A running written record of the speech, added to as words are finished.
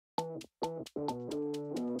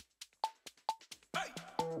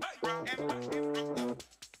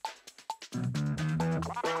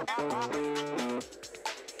The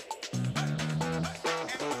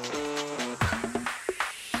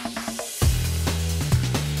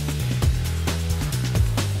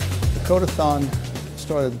codeathon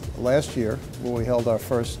started last year, when we held our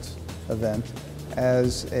first event,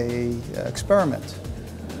 as an experiment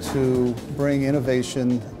to bring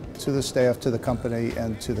innovation to the staff, to the company,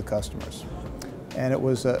 and to the customers. And it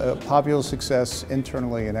was a popular success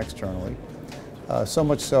internally and externally, so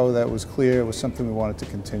much so that it was clear it was something we wanted to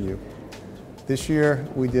continue. This year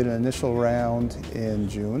we did an initial round in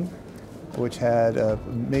June, which had an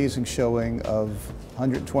amazing showing of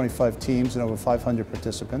 125 teams and over 500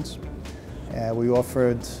 participants. And we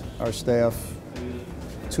offered our staff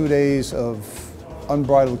 2 days of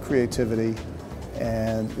unbridled creativity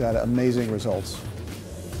and got amazing results.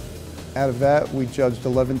 Out of that, we judged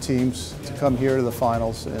 11 teams to come here to the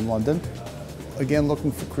finals in London. Again,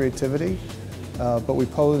 looking for creativity, but we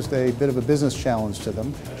posed a bit of a business challenge to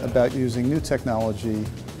them about using new technology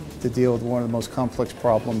to deal with one of the most complex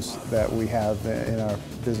problems that we have in our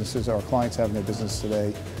businesses, our clients have in their business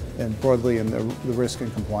today, and broadly in the risk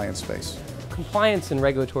and compliance space. Compliance and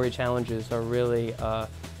regulatory challenges are really a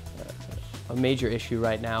major issue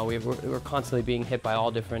right now. We're constantly being hit by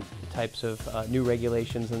all different types of new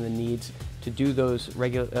regulations, and the needs to do those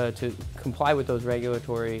to comply with those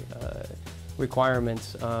regulatory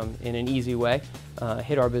requirements in an easy way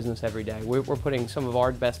hit our business every day. We're putting some of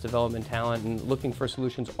our best development talent and looking for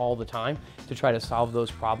solutions all the time to try to solve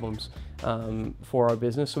those problems for our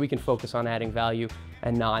business, so we can focus on adding value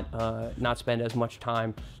and not spend as much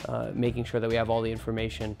time making sure that we have all the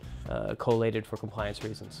information collated for compliance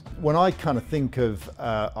reasons. When I kind of think of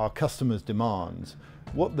our customers' demands,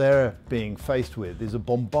 what they're being faced with is a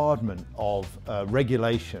bombardment of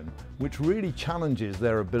regulation which really challenges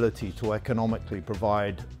their ability to economically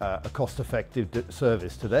provide a cost-effective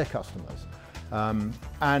service to their customers.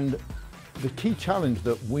 And the key challenge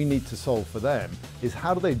that we need to solve for them is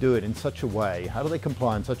how do they do it in such a way, how do they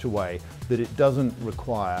comply in such a way that it doesn't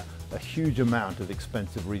require a huge amount of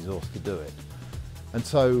expensive resource to do it. And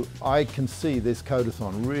so I can see this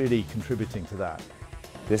codeathon really contributing to that.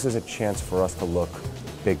 This is a chance for us to look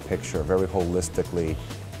big picture, very holistically,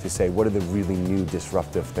 to say what are the really new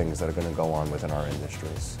disruptive things that are going to go on within our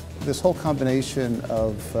industries. This whole combination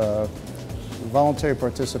of voluntary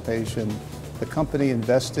participation, the company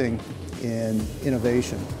investing in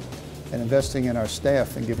innovation and investing in our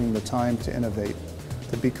staff and giving them the time to innovate,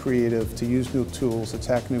 to be creative, to use new tools,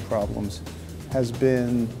 attack new problems, has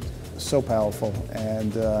been so powerful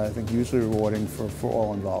and I think hugely rewarding for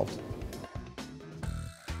all involved.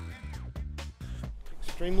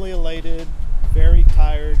 Extremely elated, very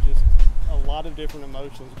tired, just a lot of different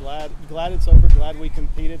emotions. Glad it's over, glad we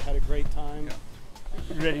competed, had a great time.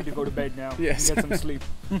 Yeah. Ready to go to bed now. Yes. And get some sleep.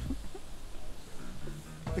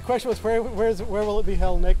 The question was, where will it be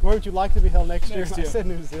held next? Where would you like to be held next year? I said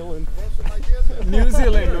New Zealand. New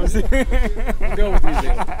Zealand. We'll go with New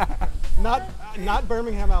Zealand. Not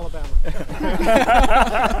Birmingham, Alabama.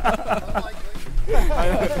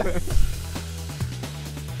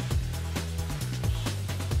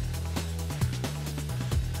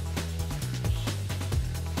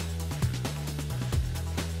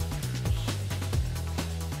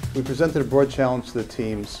 We presented a broad challenge to the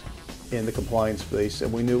teams in the compliance space,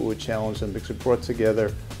 and we knew it would challenge them because it brought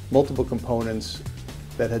together multiple components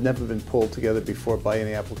that had never been pulled together before by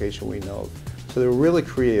any application we know of. So they were really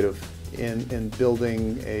creative in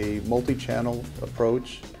building a multi-channel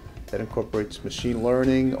approach that incorporates machine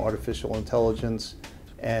learning, artificial intelligence,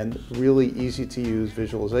 and really easy to use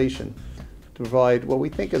visualization to provide what we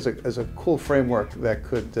think is a cool framework that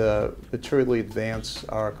could materially advance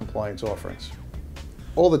our compliance offerings.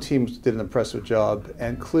 All the teams did an impressive job,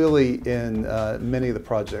 and clearly in many of the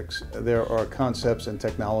projects there are concepts and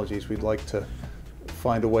technologies we'd like to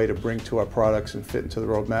find a way to bring to our products and fit into the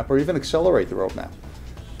roadmap or even accelerate the roadmap.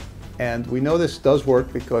 And we know this does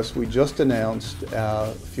work because we just announced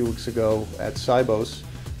a few weeks ago at Sibos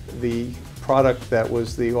the product that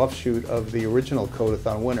was the offshoot of the original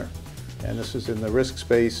codeathon winner. And this is in the risk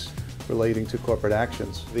space relating to corporate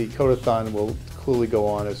actions. The codeathon will clearly go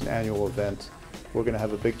on as an annual event. We're going to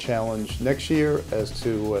have a big challenge next year as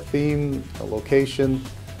to a theme, a location,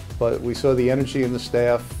 but we saw the energy in the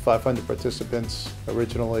staff, 500 participants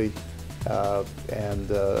originally,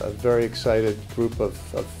 and a very excited group of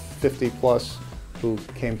 50 plus who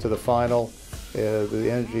came to the final. The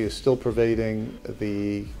energy is still pervading.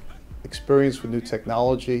 The experience with new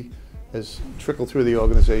technology has trickled through the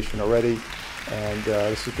organization already, and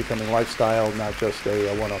this is becoming lifestyle, not just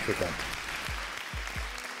a one-off event.